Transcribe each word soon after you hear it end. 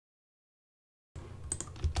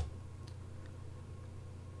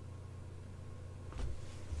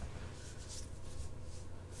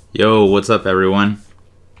Yo, what's up everyone?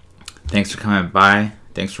 Thanks for coming by.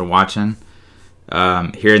 Thanks for watching.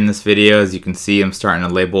 Here in this video, as you can see, I'm starting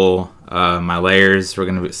to label my layers. We're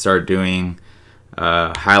going to start doing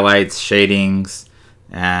highlights, shadings,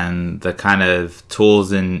 and the kind of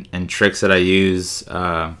tools and tricks that I use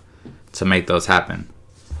to make those happen.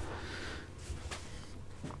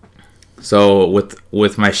 So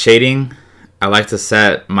with my shading, I like to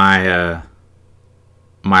set my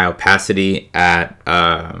my opacity at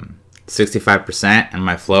 65% and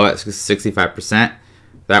my flow at 65%.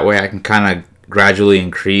 That way I can kind of gradually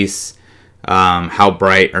increase how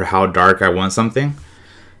bright or how dark I want something.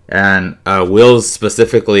 And wheels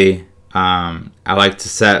specifically, I like to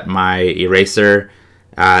set my eraser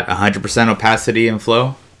at 100% opacity and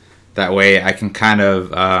flow. That way I can kind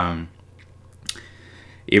of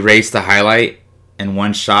erase the highlight in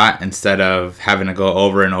one shot instead of having to go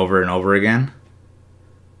over and over and over again.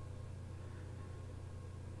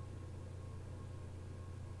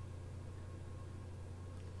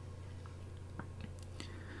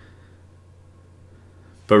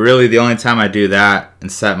 But really the only time I do that and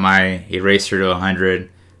set my eraser to 100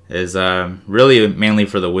 is really mainly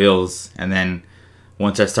for the wheels. And then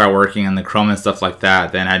once I start working on the chrome and stuff like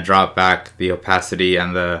that, then I drop back the opacity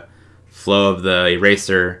and the flow of the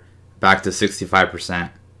eraser back to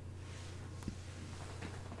 65%.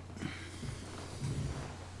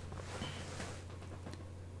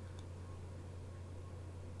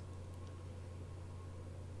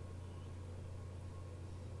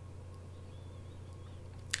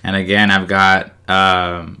 And again, I've got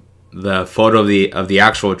the photo of the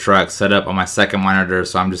actual truck set up on my second monitor,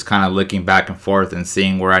 so I'm just kind of looking back and forth and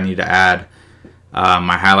seeing where I need to add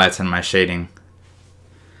my highlights and my shading.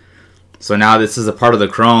 So now this is a part of the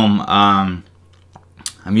chrome. I'm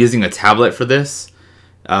using a tablet for this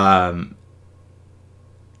to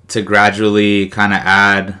gradually kind of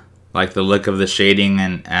add like the look of the shading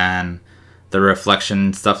and the reflection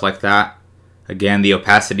and stuff like that. Again, the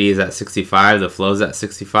opacity is at 65, the flow is at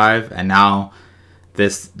 65, and now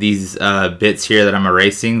these bits here that I'm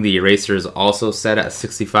erasing, the eraser is also set at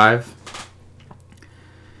 65.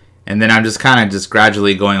 And then I'm just kind of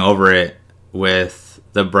gradually going over it with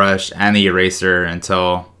the brush and the eraser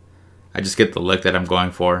until I just get the look that I'm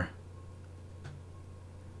going for.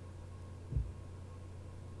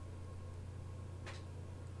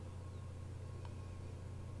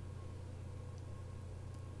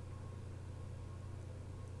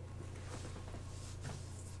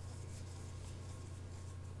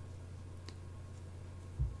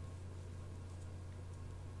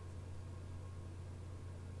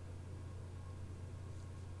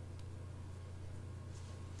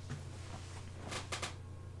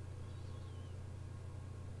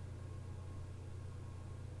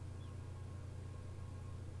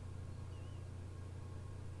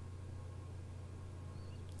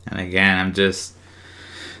 And again, I'm just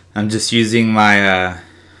using my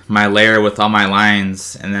my layer with all my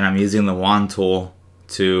lines, and then I'm using the wand tool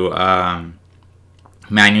to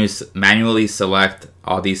manually select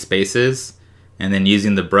all these spaces, and then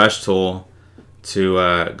using the brush tool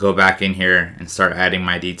to go back in here and start adding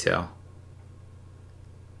my detail.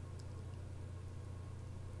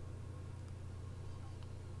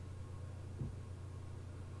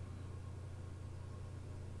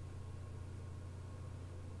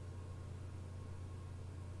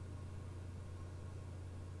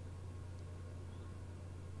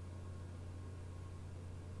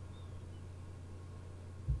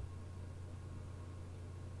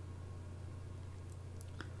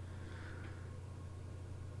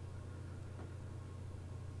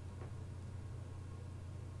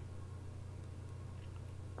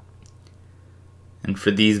 And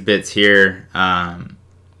for these bits here, I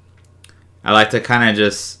like to kind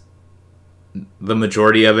of the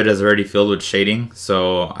majority of it is already filled with shading,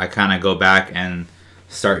 so I kind of go back and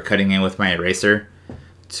start cutting in with my eraser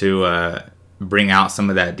to bring out some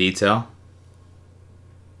of that detail.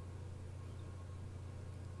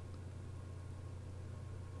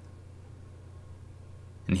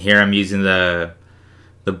 And here I'm using the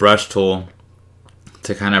brush tool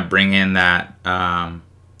to kind of bring in that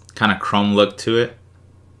kind of chrome look to it,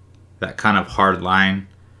 that kind of hard line.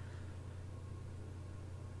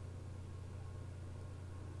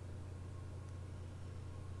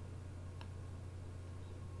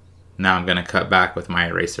 Now I'm going to cut back with my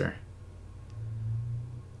eraser.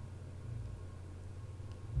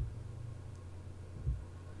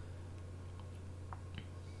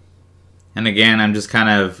 And again, I'm just kind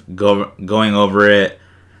of going over it,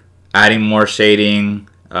 adding more shading,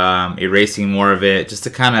 erasing more of it, just to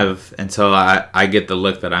kind of until I get the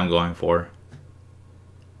look that I'm going for.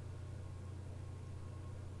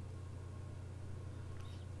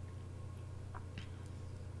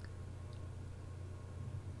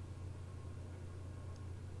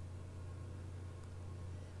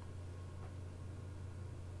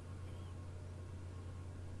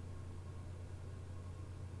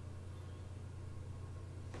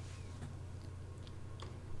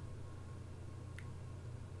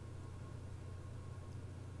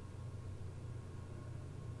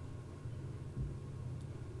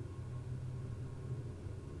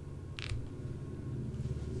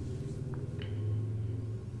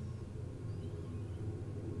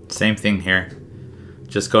 Same thing here.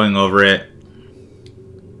 Just going over it.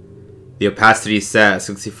 The opacity is set at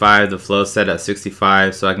 65, the flow set at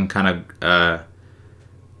 65, so I can kind of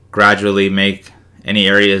gradually make any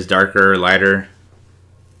areas darker or lighter.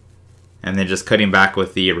 And then just cutting back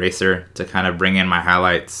with the eraser to kind of bring in my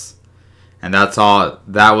highlights. And that's all.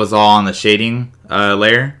 That was all on the shading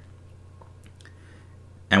layer.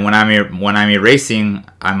 And when I'm erasing,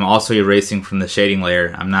 I'm also erasing from the shading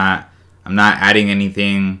layer. I'm not adding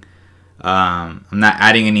anything. I'm not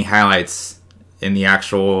adding any highlights in the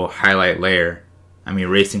actual highlight layer. I'm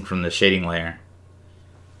erasing from the shading layer.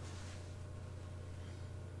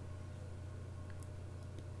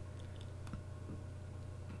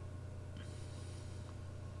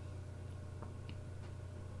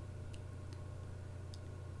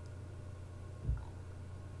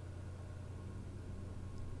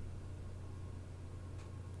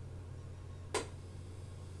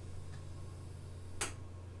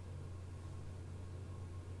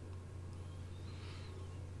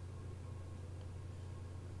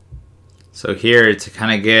 So here, to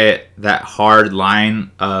kind of get that hard line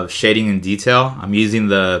of shading and detail, I'm using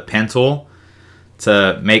the pen tool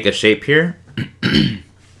to make a shape here. And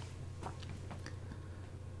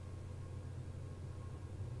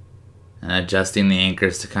adjusting the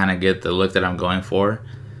anchors to kind of get the look that I'm going for.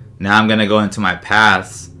 Now I'm going to go into my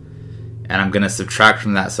paths and I'm going to subtract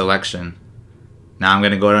from that selection. Now I'm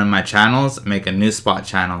going to go to my channels, make a new spot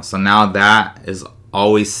channel. So now that is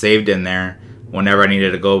always saved in there whenever I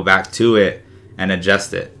needed to go back to it and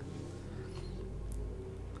adjust it.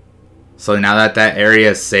 So now that that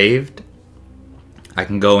area is saved, I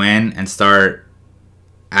can go in and start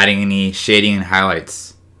adding any shading and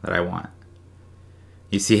highlights that I want.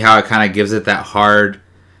 You see how it kind of gives it that hard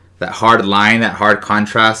line, that hard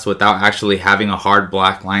contrast without actually having a hard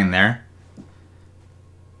black line there.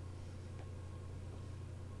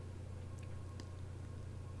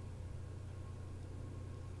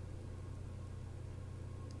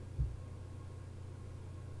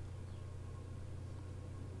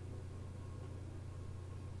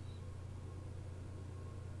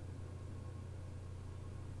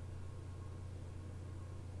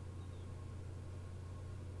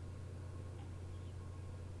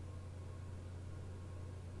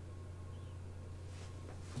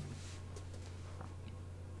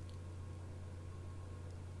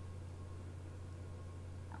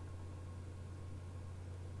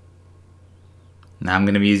 Now I'm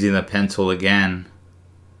going to be using the pen tool again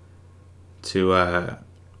to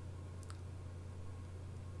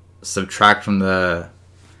subtract from the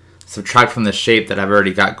shape that I've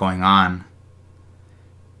already got going on,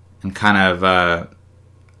 and kind of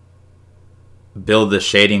build the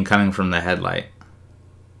shading coming from the headlight.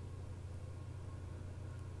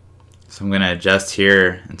 So I'm going to adjust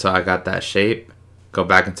here until I got that shape. Go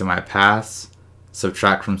back into my paths,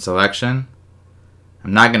 subtract from selection.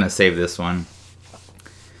 I'm not going to save this one.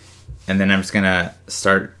 And then I'm just going to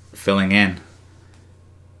start filling in.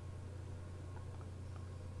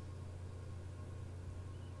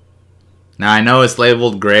 Now I know it's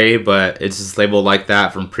labeled gray, but it's just labeled like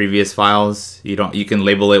that from previous files. You can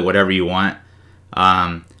label it whatever you want.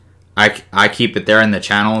 I keep it there in the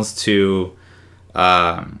channels to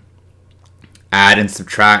add and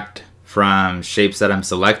subtract from shapes that I'm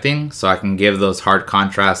selecting, so I can give those hard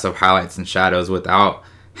contrasts of highlights and shadows without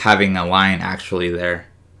having a line actually there.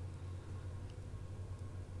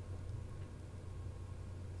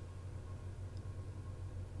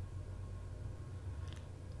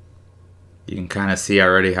 You can kind of see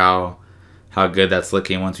already how good that's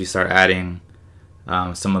looking once we start adding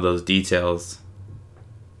some of those details.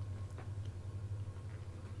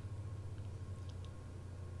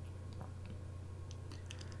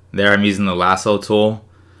 There I'm using the lasso tool.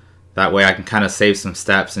 That way I can kind of save some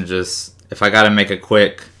steps and just, if I got to make a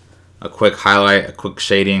quick highlight, a quick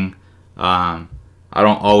shading, I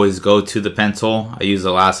don't always go to the pen tool. I use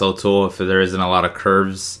the lasso tool if there isn't a lot of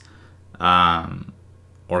curves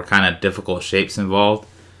or kind of difficult shapes involved.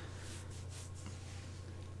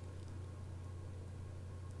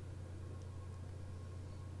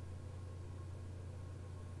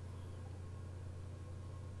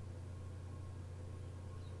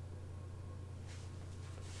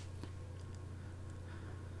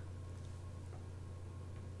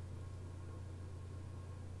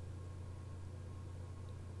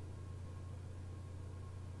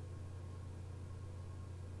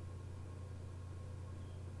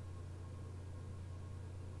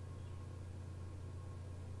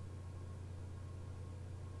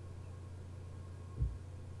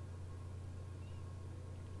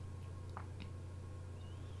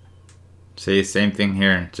 See, same thing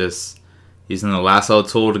here, just using the lasso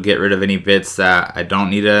tool to get rid of any bits that I don't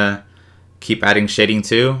need to keep adding shading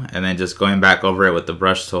to, and then just going back over it with the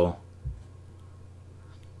brush tool.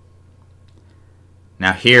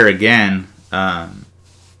 Now here again,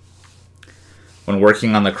 when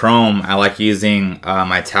working on the chrome, I like using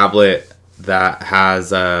my tablet that has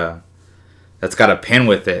that's got a pen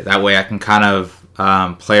with it. That way I can kind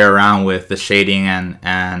of play around with the shading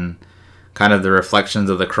and kind of the reflections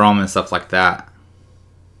of the chrome and stuff like that.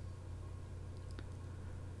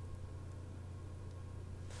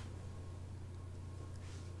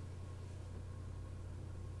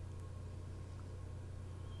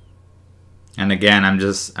 And again, I'm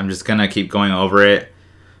just gonna keep going over it,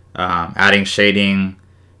 adding shading,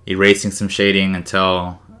 erasing some shading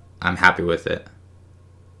until I'm happy with it.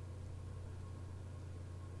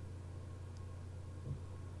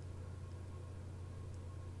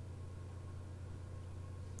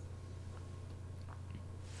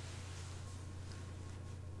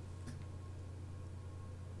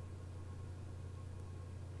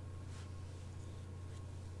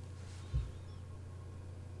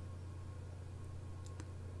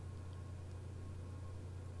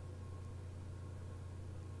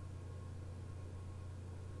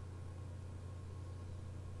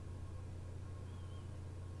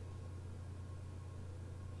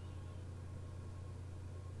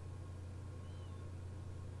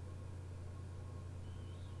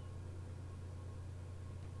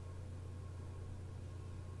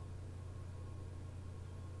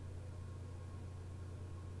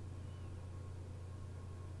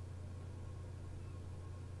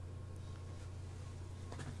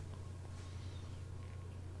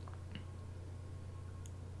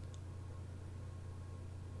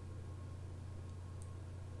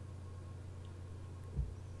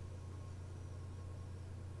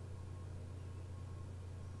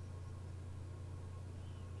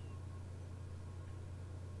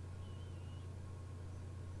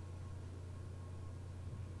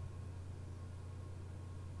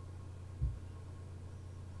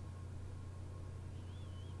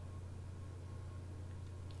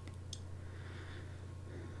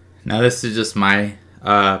 Now this is just my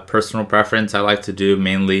personal preference. I like to do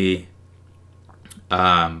mainly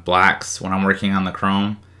blacks when I'm working on the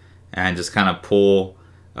chrome, and just kind of pull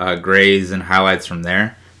grays and highlights from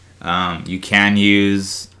there. You can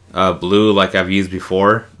use blue like I've used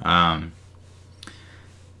before.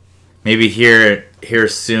 Maybe here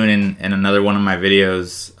soon in another one of my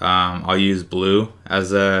videos, I'll use blue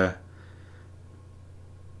as a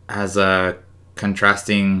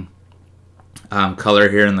contrasting color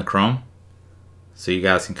here in the chrome, so you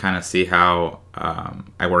guys can kind of see how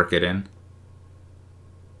I work it in.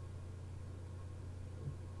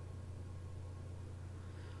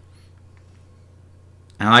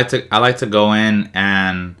 And I like to go in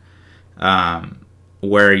and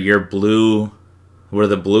where the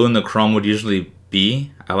blue and the chrome would usually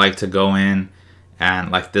be, I like to go in and,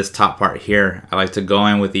 like this top part here, I like to go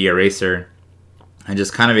in with the eraser and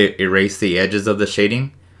just kind of erase the edges of the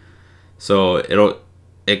shading. So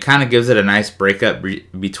it kind of gives it a nice breakup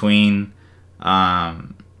between all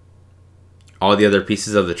the other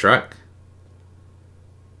pieces of the truck.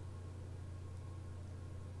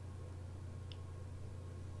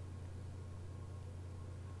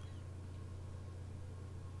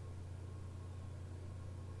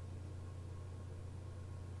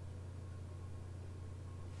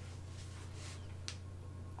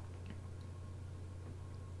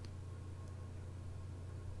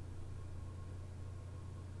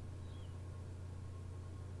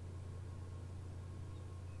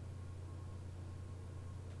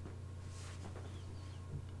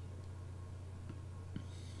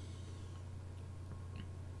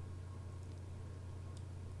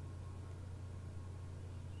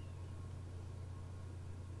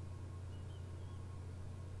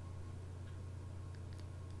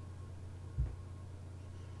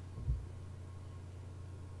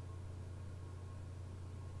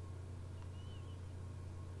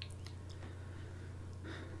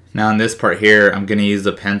 Now in this part here, I'm going to use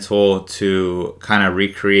the pen tool to kind of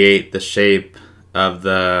recreate the shape of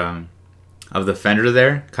the fender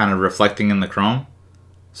there, kind of reflecting in the chrome.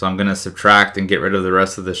 So I'm going to subtract and get rid of the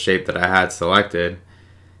rest of the shape that I had selected,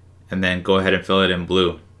 and then go ahead and fill it in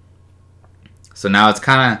blue. So now it's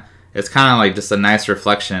kind of like just a nice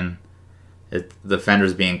reflection. The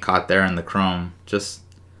fender's being caught there in the chrome. Just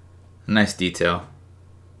a nice detail.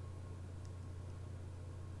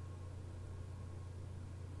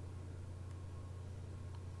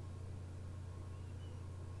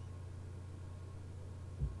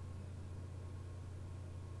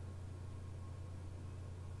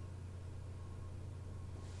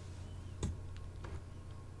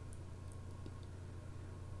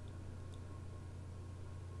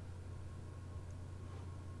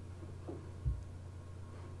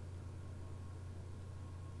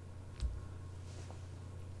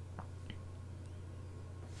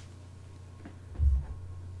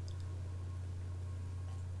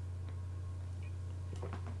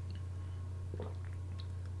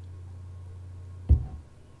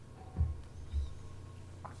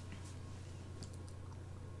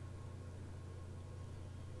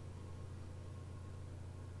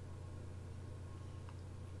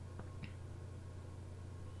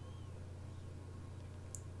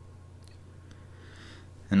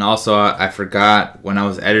 And also, I forgot when I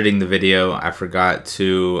was editing the video, I forgot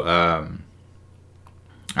to, or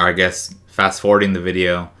I guess fast forwarding the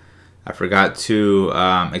video, I forgot to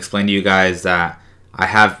explain to you guys that I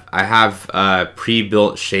have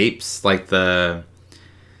pre-built shapes, like the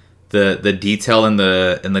detail in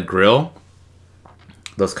the grill.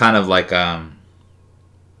 Those kind of like I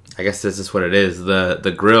guess this is what it is.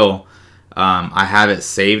 The grill, I have it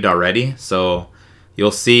saved already, so you'll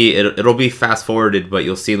see it'll be fast forwarded, but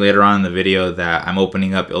you'll see later on in the video that I'm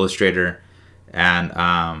opening up Illustrator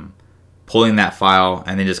and pulling that file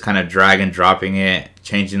and then just kind of drag and dropping it,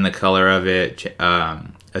 changing the color of it,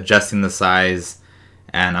 adjusting the size,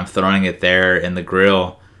 and I'm throwing it there in the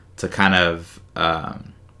grill to kind of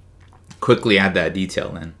quickly add that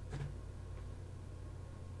detail in.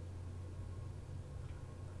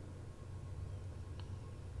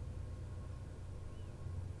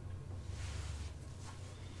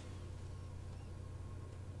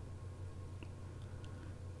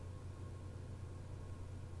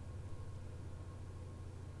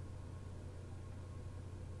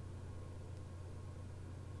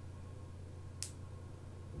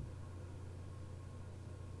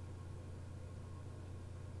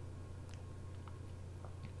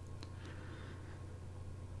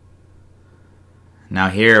 Now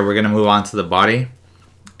here we're gonna move on to the body,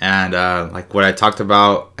 and like what I talked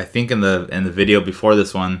about, I think in the video before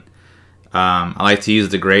this one, I like to use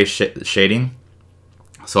the gray shading.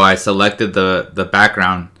 So I selected the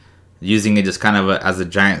background, using it just kind of as a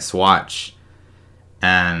giant swatch,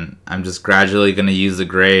 and I'm just gradually gonna use the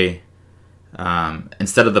gray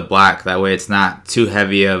instead of the black. That way it's not too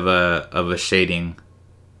heavy of a shading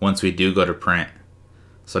once we do go to print.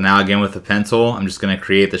 So now again with the pen tool, I'm just going to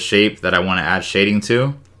create the shape that I want to add shading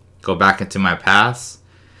to. Go back into my paths.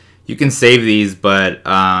 You can save these, but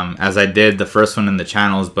as I did the first one in the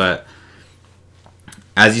channels, but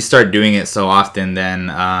as you start doing it so often, then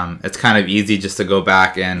it's kind of easy just to go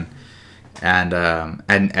back and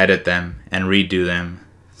edit them and redo them.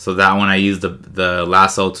 So that one I used the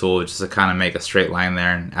lasso tool just to kind of make a straight line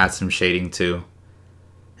there and add some shading too.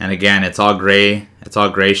 And again, it's all gray. It's all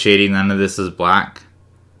gray shading. None of this is black.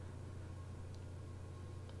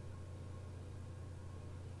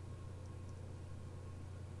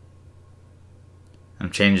 I'm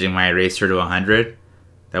changing my eraser to 100.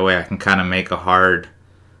 That way I can kind of make a hard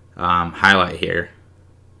highlight here.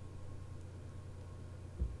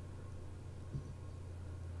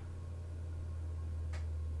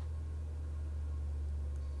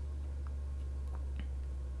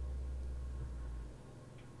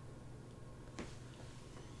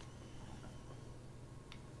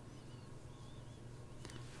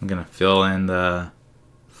 I'm gonna fill in the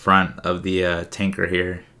front of the tanker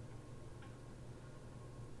here.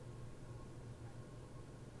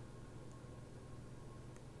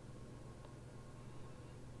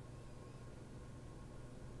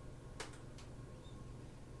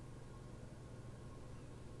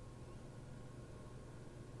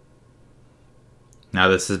 Now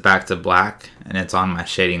this is back to black and it's on my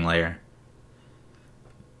shading layer.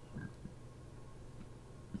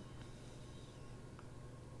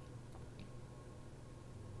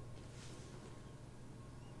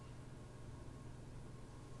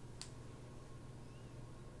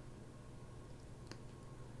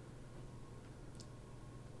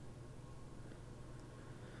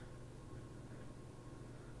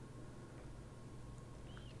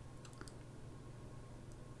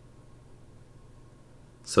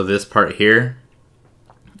 So this part here,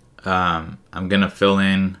 I'm gonna fill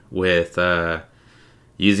in with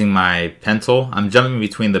using my pen tool. I'm jumping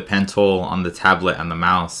between the pen tool on the tablet and the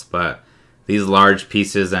mouse, but these large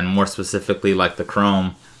pieces, and more specifically like the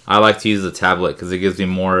chrome, I like to use the tablet because it gives me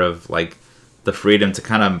more of like the freedom to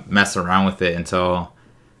kind of mess around with it until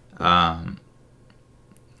I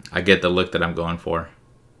get the look that I'm going for.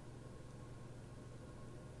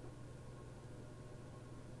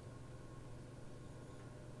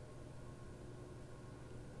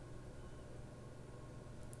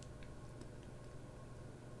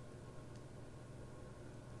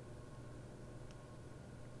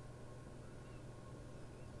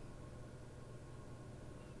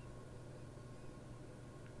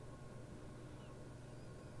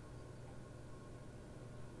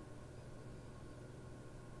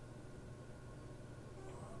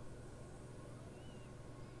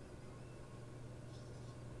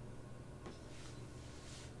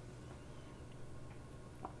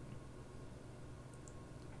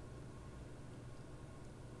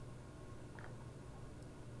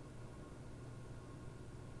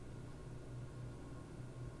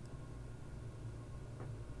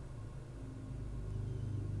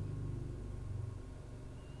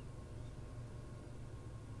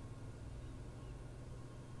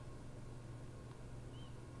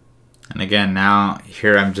 And again, now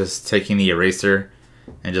here I'm just taking the eraser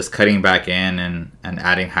and just cutting back in and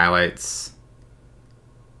adding highlights.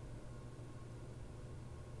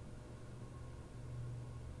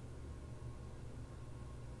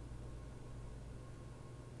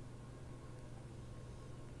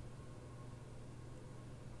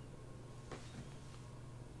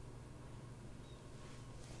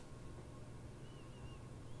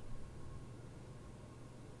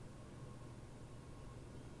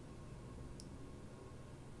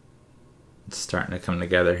 It's starting to come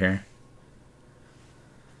together here.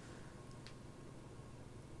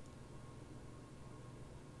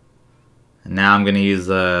 And now I'm going to use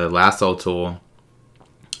the lasso tool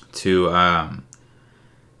to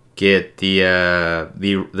get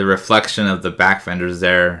the reflection of the back fenders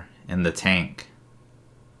there in the tank.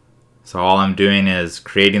 So all I'm doing is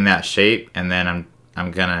creating that shape, and then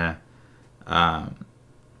I'm gonna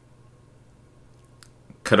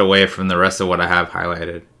cut away from the rest of what I have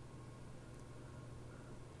highlighted.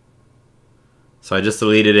 So I just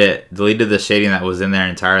deleted the shading that was in there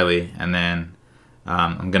entirely, and then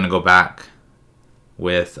I'm gonna go back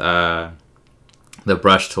with the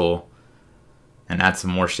brush tool and add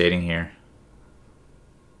some more shading here.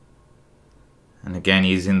 And again,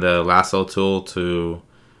 using the lasso tool to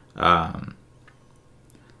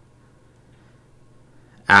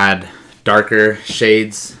add darker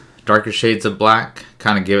shades of black,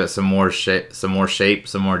 kind of give it some more shape, some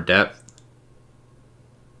more depth.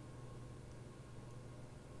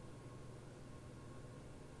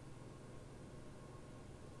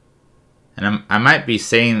 And I might be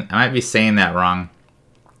saying that wrong.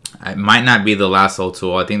 It might not be the lasso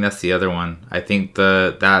tool. I think that's the other one. I think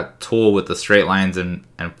that tool with the straight lines and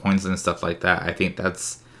points and stuff like that, I think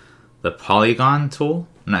that's the polygon tool.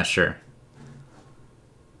 I'm not sure.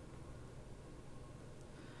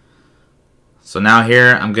 So now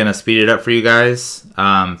here, I'm going to speed it up for you guys.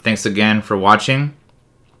 Thanks again for watching.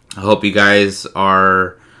 I hope you guys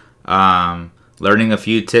are learning a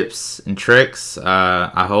few tips and tricks.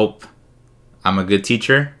 I hope I'm a good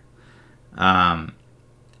teacher.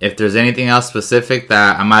 If there's anything else specific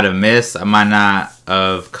that I might have missed, I might not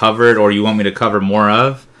have covered, or you want me to cover more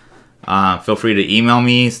of, feel free to email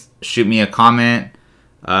me, shoot me a comment,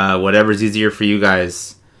 whatever's easier for you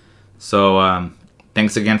guys. So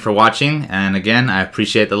thanks again for watching, and again, I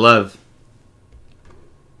appreciate the love.